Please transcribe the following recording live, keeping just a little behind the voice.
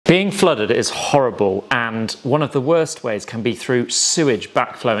Being flooded is horrible, and one of the worst ways can be through sewage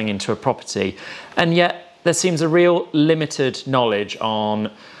backflowing into a property, and yet there seems a real limited knowledge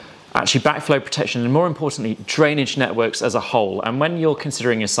on actually backflow protection and, more importantly, drainage networks as a whole. And when you're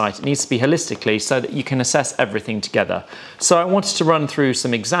considering your site, it needs to be holistically so that you can assess everything together. So I wanted to run through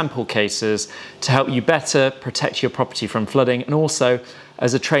some example cases to help you better protect your property from flooding, and also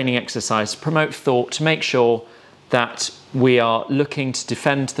as a training exercise to promote thought to make sure that we are looking to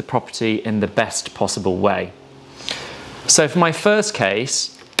defend the property in the best possible way. So for my first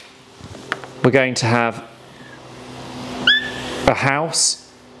case, we're going to have a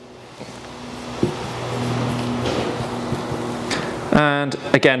house, and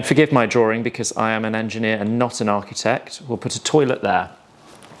again, forgive my drawing because I am an engineer and not an architect. We'll put a toilet there.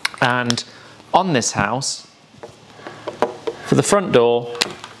 And on this house, for the front door,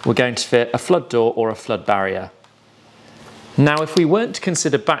 we're going to fit a flood door or a flood barrier. Now, if we weren't to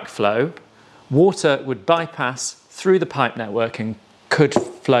consider backflow, water would bypass through the pipe network and could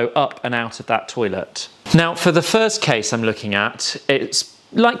flow up and out of that toilet. Now, for the first case I'm looking at, it's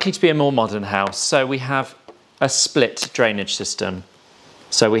likely to be a more modern house. So we have a split drainage system.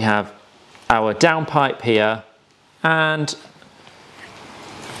 So we have our downpipe here, and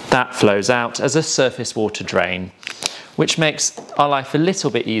that flows out as a surface water drain, which makes our life a little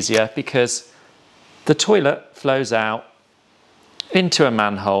bit easier because the toilet flows out into a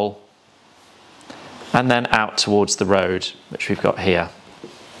manhole and then out towards the road, which we've got here.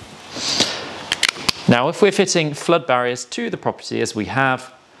 Now, if we're fitting flood barriers to the property as we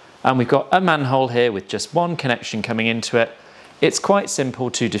have, and we've got a manhole here with just one connection coming into it, it's quite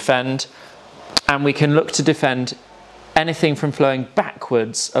simple to defend, and we can look to defend anything from flowing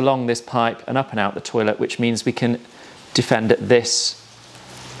backwards along this pipe and up and out the toilet, which means we can defend this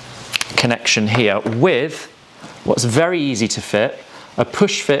connection here with what's very easy to fit, a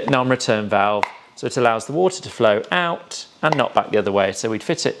push fit non-return valve, so it allows the water to flow out and not back the other way. So we'd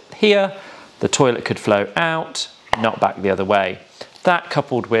fit it here, the toilet could flow out, not back the other way. That,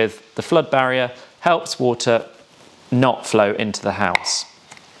 coupled with the flood barrier, helps water not flow into the house.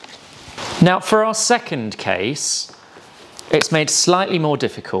 Now, for our second case, it's made slightly more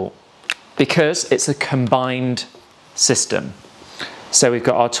difficult because it's a combined system. So we've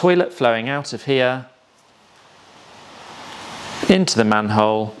got our toilet flowing out of here into the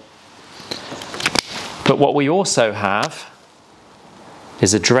manhole, but what we also have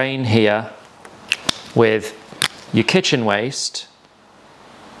is a drain here with your kitchen waste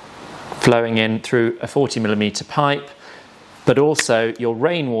flowing in through a 40mm pipe, but also your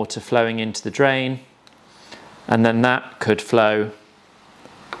rainwater flowing into the drain, and then that could flow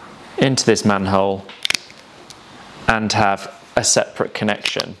into this manhole and have a separate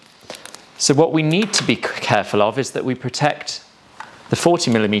connection. So what we need to be careful of is that we protect the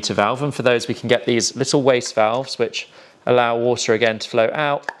 40mm valve, and for those we can get these little waste valves which allow water again to flow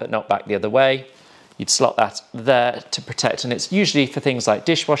out but not back the other way. You'd slot that there to protect, and it's usually for things like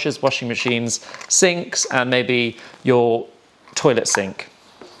dishwashers, washing machines, sinks, and maybe your toilet sink.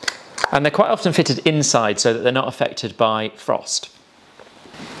 And they're quite often fitted inside so that they're not affected by frost.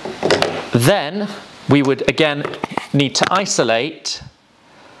 Then we would again need to isolate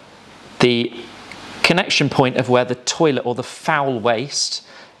the connection point of where the toilet or the foul waste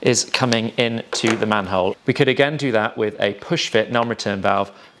is coming into the manhole. We could again do that with a push fit non-return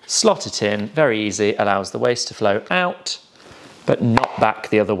valve, slot it in, very easy, allows the waste to flow out but not back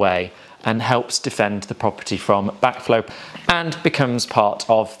the other way, and helps defend the property from backflow and becomes part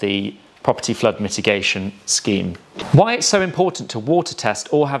of the property flood mitigation scheme. Why it's so important to water test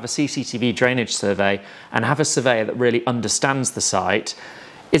or have a CCTV drainage survey and have a surveyor that really understands the site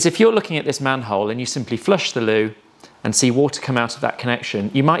is if you're looking at this manhole and you simply flush the loo and see water come out of that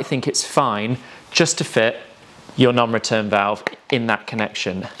connection, you might think it's fine just to fit your non-return valve in that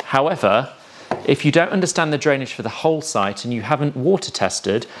connection. However, if you don't understand the drainage for the whole site and you haven't water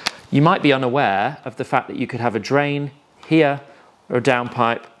tested, you might be unaware of the fact that you could have a drain here or a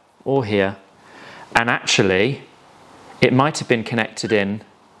downpipe or here, and actually it might have been connected in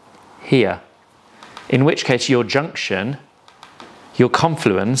here, in which case your junction, your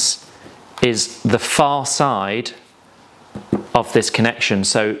confluence, is the far side of this connection,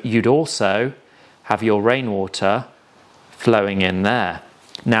 so you'd also have your rainwater flowing in there.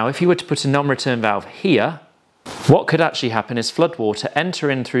 Now, if you were to put a non-return valve here, what could actually happen is floodwater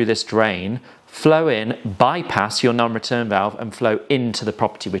enter in through this drain, flow in, bypass your non-return valve and flow into the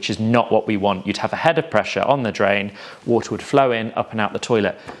property, which is not what we want. You'd have a head of pressure on the drain, water would flow in, up and out the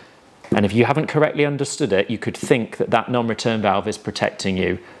toilet. And if you haven't correctly understood it, you could think that that non-return valve is protecting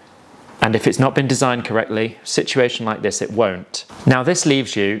you. And if it's not been designed correctly, situation like this, it won't. Now this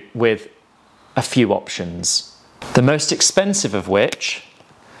leaves you with a few options. The most expensive of which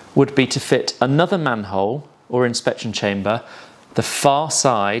would be to fit another manhole or inspection chamber the far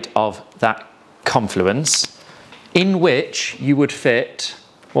side of that confluence, in which you would fit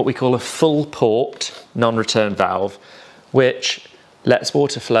what we call a full port non-return valve, which lets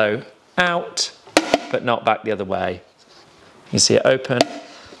water flow out but not back the other way. You see it open,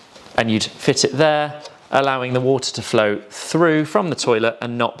 and you'd fit it there, allowing the water to flow through from the toilet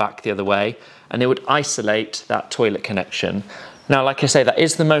and not back the other way, and it would isolate that toilet connection. Now, like I say, that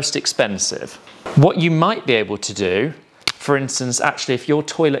is the most expensive. What you might be able to do, for instance, actually, if your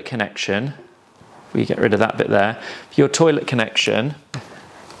toilet connection, we get rid of that bit there, if your toilet connection,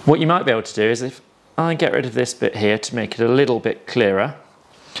 what you might be able to do is, if I get rid of this bit here to make it a little bit clearer,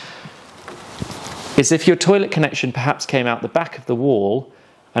 is if your toilet connection perhaps came out the back of the wall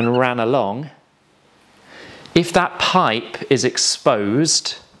and ran along, if that pipe is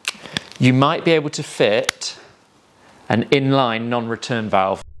exposed, you might be able to fit an inline non-return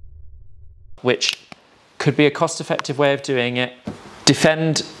valve, which could be a cost-effective way of doing it,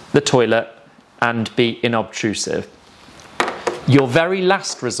 defend the toilet and be inobtrusive. Your very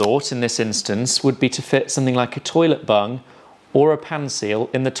last resort in this instance would be to fit something like a toilet bung or a pan seal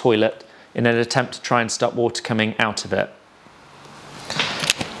in the toilet in an attempt to try and stop water coming out of it.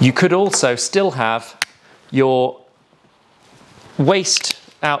 You could also still have your waste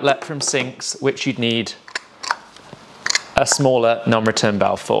outlet from sinks, which you'd need a smaller non-return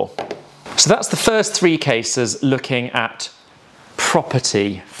valve for. So that's the first three cases looking at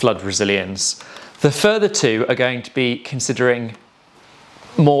property flood resilience. The further two are going to be considering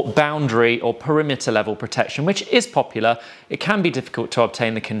more boundary or perimeter level protection, which is popular. It can be difficult to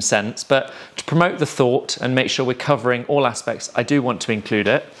obtain the consents, but to promote the thought and make sure we're covering all aspects, I do want to include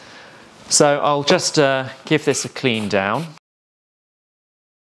it. So I'll just give this a clean down.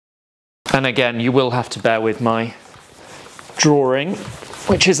 And again, you will have to bear with my drawing,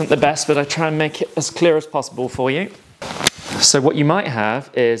 which isn't the best, but I try and make it as clear as possible for you. So what you might have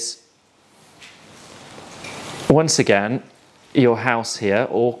is, once again, your house here,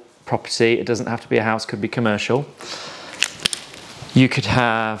 or property, it doesn't have to be a house, could be commercial. You could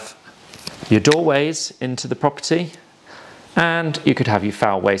have your doorways into the property, and you could have your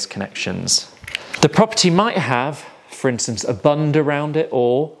foul waste connections. The property might have, for instance, a bund around it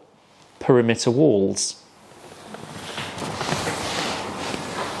or perimeter walls.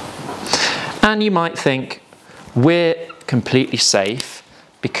 And you might think, we're completely safe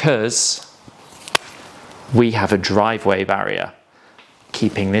because we have a driveway barrier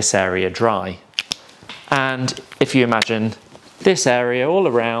keeping this area dry. And if you imagine this area all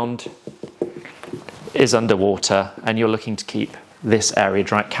around is underwater and you're looking to keep this area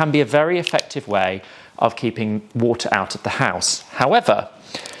dry, it can be a very effective way of keeping water out of the house. However,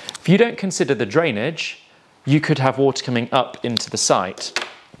 if you don't consider the drainage, you could have water coming up into the site.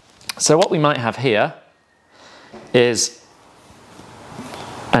 So what we might have here is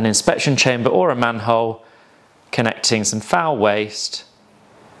an inspection chamber or a manhole connecting some foul waste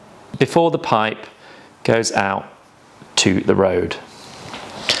before the pipe goes out to the road.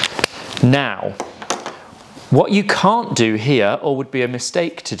 Now, what you can't do here, or would be a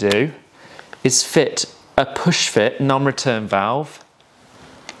mistake to do, is fit a push fit non-return valve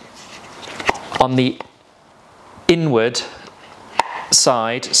on the inward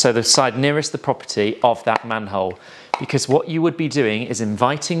side, so the side nearest the property of that manhole, because what you would be doing is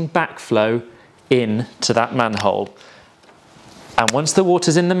inviting backflow into that manhole. And once the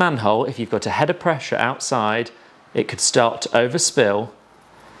water's in the manhole, if you've got a head of pressure outside, it could start to overspill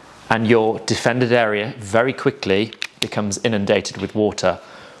and your defended area very quickly becomes inundated with water.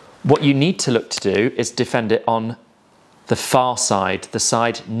 What you need to look to do is defend it on the far side, the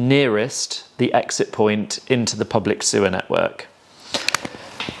side nearest the exit point into the public sewer network.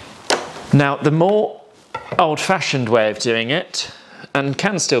 Now, the more old-fashioned way of doing it, and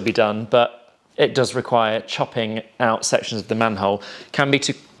can still be done, but it does require chopping out sections of the manhole, can be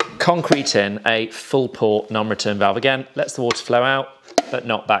to concrete in a full port non-return valve. Again, lets the water flow out, but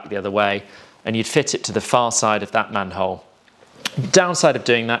not back the other way, and you'd fit it to the far side of that manhole. The downside of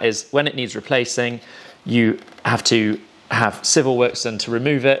doing that is when it needs replacing, you have to have civil works done to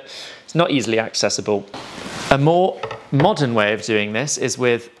remove it. It's not easily accessible. A more modern way of doing this is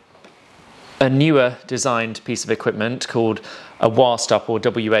with a newer designed piece of equipment called a WA stop or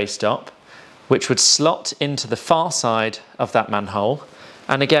WA stop, which would slot into the far side of that manhole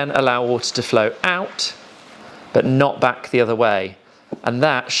and again allow water to flow out but not back the other way. And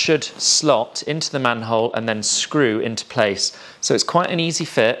that should slot into the manhole and then screw into place. So it's quite an easy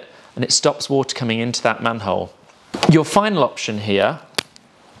fit and it stops water coming into that manhole. Your final option here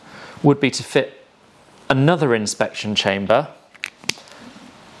would be to fit another inspection chamber,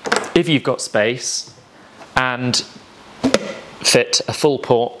 if you've got space, and fit a full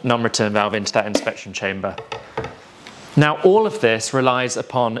port non-return valve into that inspection chamber. Now, all of this relies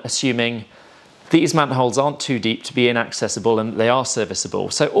upon assuming these manholes aren't too deep to be inaccessible and they are serviceable.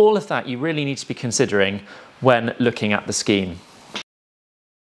 So all of that you really need to be considering when looking at the scheme.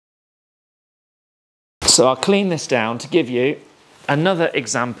 So I'll clean this down to give you another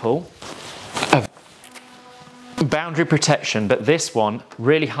example of boundary protection, but this one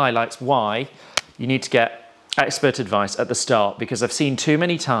really highlights why you need to get expert advice at the start, because I've seen too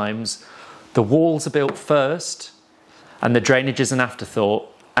many times the walls are built first and the drainage is an afterthought,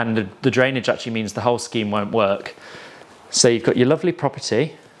 and the drainage actually means the whole scheme won't work. So you've got your lovely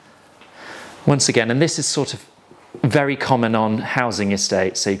property, once again, and this is sort of very common on housing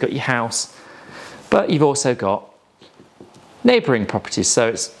estates. So you've got your house, but you've also got neighbouring properties. So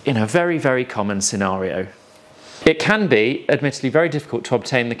it's in a very, very common scenario. It can be, admittedly, very difficult to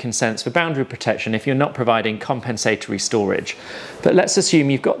obtain the consents for boundary protection if you're not providing compensatory storage. But let's assume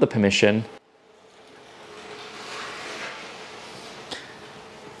you've got the permission.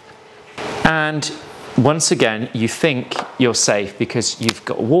 And once again, you think you're safe because you've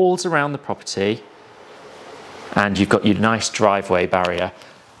got walls around the property and you've got your nice driveway barrier,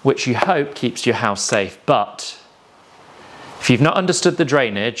 which you hope keeps your house safe. But if you've not understood the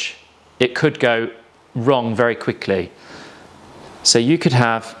drainage, it could go wrong very quickly. So you could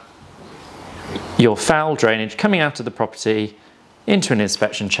have your foul drainage coming out of the property into an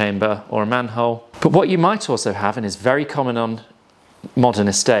inspection chamber or a manhole. But what you might also have, and is very common on modern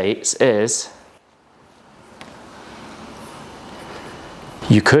estates, is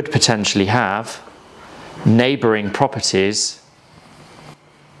you could potentially have neighbouring properties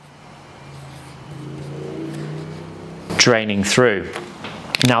draining through.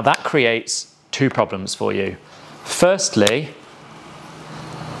 Now that creates two problems for you. Firstly,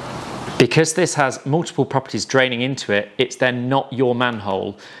 because this has multiple properties draining into it, it's then not your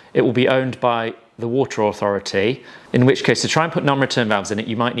manhole. It will be owned by the water authority, in which case to try and put non-return valves in it,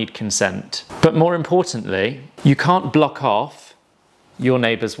 you might need consent. But more importantly, you can't block off your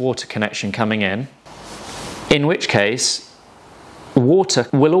neighbour's water connection coming in which case water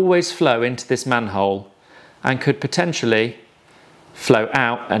will always flow into this manhole and could potentially flow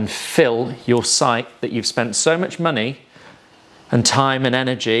out and fill your site that you've spent so much money and time and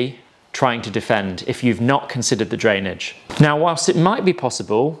energy trying to defend if you've not considered the drainage. Now, whilst it might be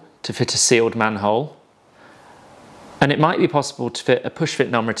possible to fit a sealed manhole, and it might be possible to fit a push-fit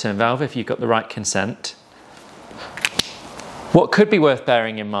non-return valve if you've got the right consent, what could be worth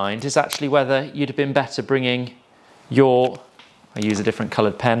bearing in mind is actually whether you'd have been better bringing your, I use a different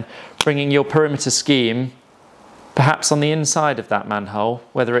coloured pen, bringing your perimeter scheme perhaps on the inside of that manhole,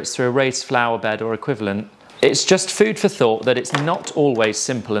 whether it's through a raised flower bed or equivalent. It's just food for thought that it's not always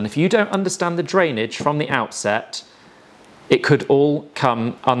simple, and if you don't understand the drainage from the outset, it could all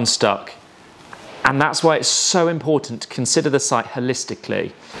come unstuck. And that's why it's so important to consider the site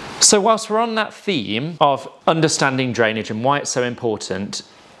holistically. So whilst we're on that theme of understanding drainage and why it's so important,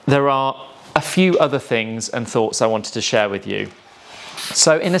 there are a few other things and thoughts I wanted to share with you.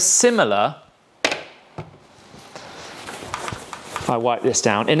 So in a similar, if I wipe this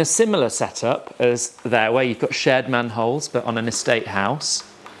down, in a similar setup as there, where you've got shared manholes but on an estate house,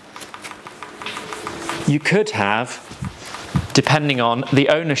 you could have, depending on the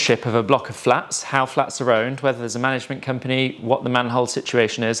ownership of a block of flats, how flats are owned, whether there's a management company, what the manhole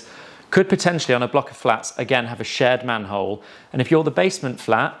situation is, could potentially on a block of flats again have a shared manhole. And if you're the basement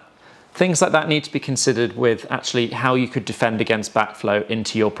flat, things like that need to be considered with actually how you could defend against backflow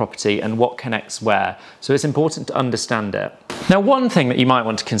into your property and what connects where. So it's important to understand it. Now, one thing that you might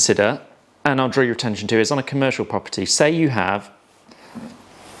want to consider, and I'll draw your attention to, is on a commercial property. Say you have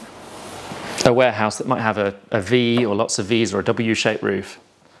a warehouse that might have a V or lots of Vs or a W-shaped roof.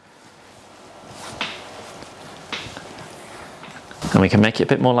 And we can make it a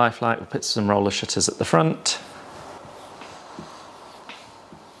bit more lifelike. We'll put some roller shutters at the front.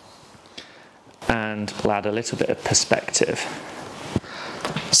 And we'll add a little bit of perspective.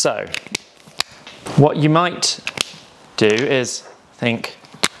 So, what you might do is think,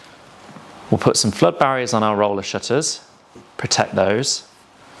 we'll put some flood barriers on our roller shutters, protect those.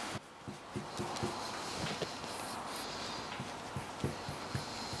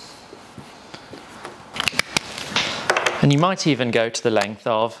 And you might even go to the length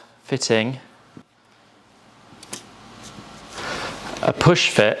of fitting a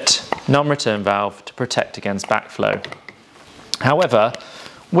push-fit non-return valve to protect against backflow. However,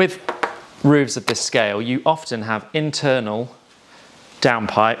 With roofs of this scale, you often have internal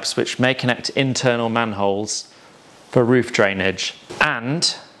downpipes which may connect to internal manholes for roof drainage.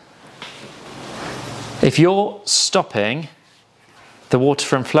 And if you're stopping the water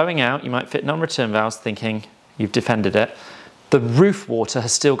from flowing out, you might fit non-return valves thinking you've defended it. The roof water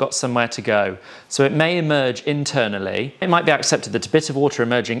has still got somewhere to go. So it may emerge internally. It might be accepted that a bit of water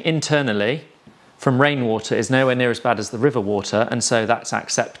emerging internally from rainwater is nowhere near as bad as the river water, and so that's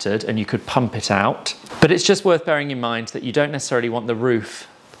accepted and you could pump it out. But it's just worth bearing in mind that you don't necessarily want the roof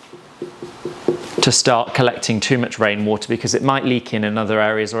to start collecting too much rainwater because it might leak in other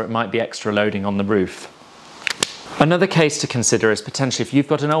areas or it might be extra loading on the roof. Another case to consider is potentially if you've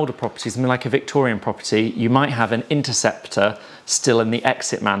got an older property, something like a Victorian property, you might have an interceptor still in the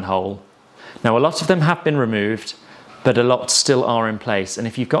exit manhole. Now, a lot of them have been removed, but a lot still are in place. And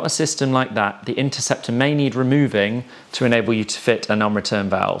if you've got a system like that, the interceptor may need removing to enable you to fit a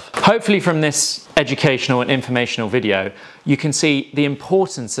non-return valve. Hopefully from this educational and informational video, you can see the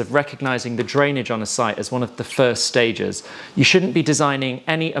importance of recognizing the drainage on a site as one of the first stages. You shouldn't be designing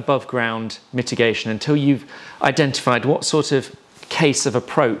any above ground mitigation until you've identified what sort of case of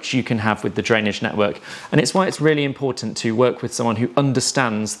approach you can have with the drainage network. And it's why it's really important to work with someone who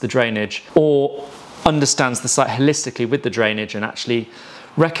understands the drainage or understands the site holistically with the drainage and actually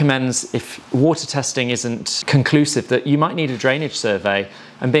recommends, if water testing isn't conclusive, that you might need a drainage survey,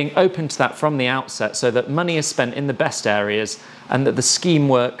 and being open to that from the outset so that money is spent in the best areas and that the scheme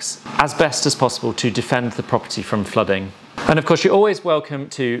works as best as possible to defend the property from flooding. And of course, you're always welcome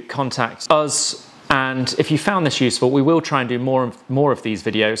to contact us, and if you found this useful, we will try and do more of these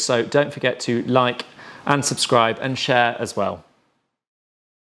videos, so don't forget to like and subscribe and share as well.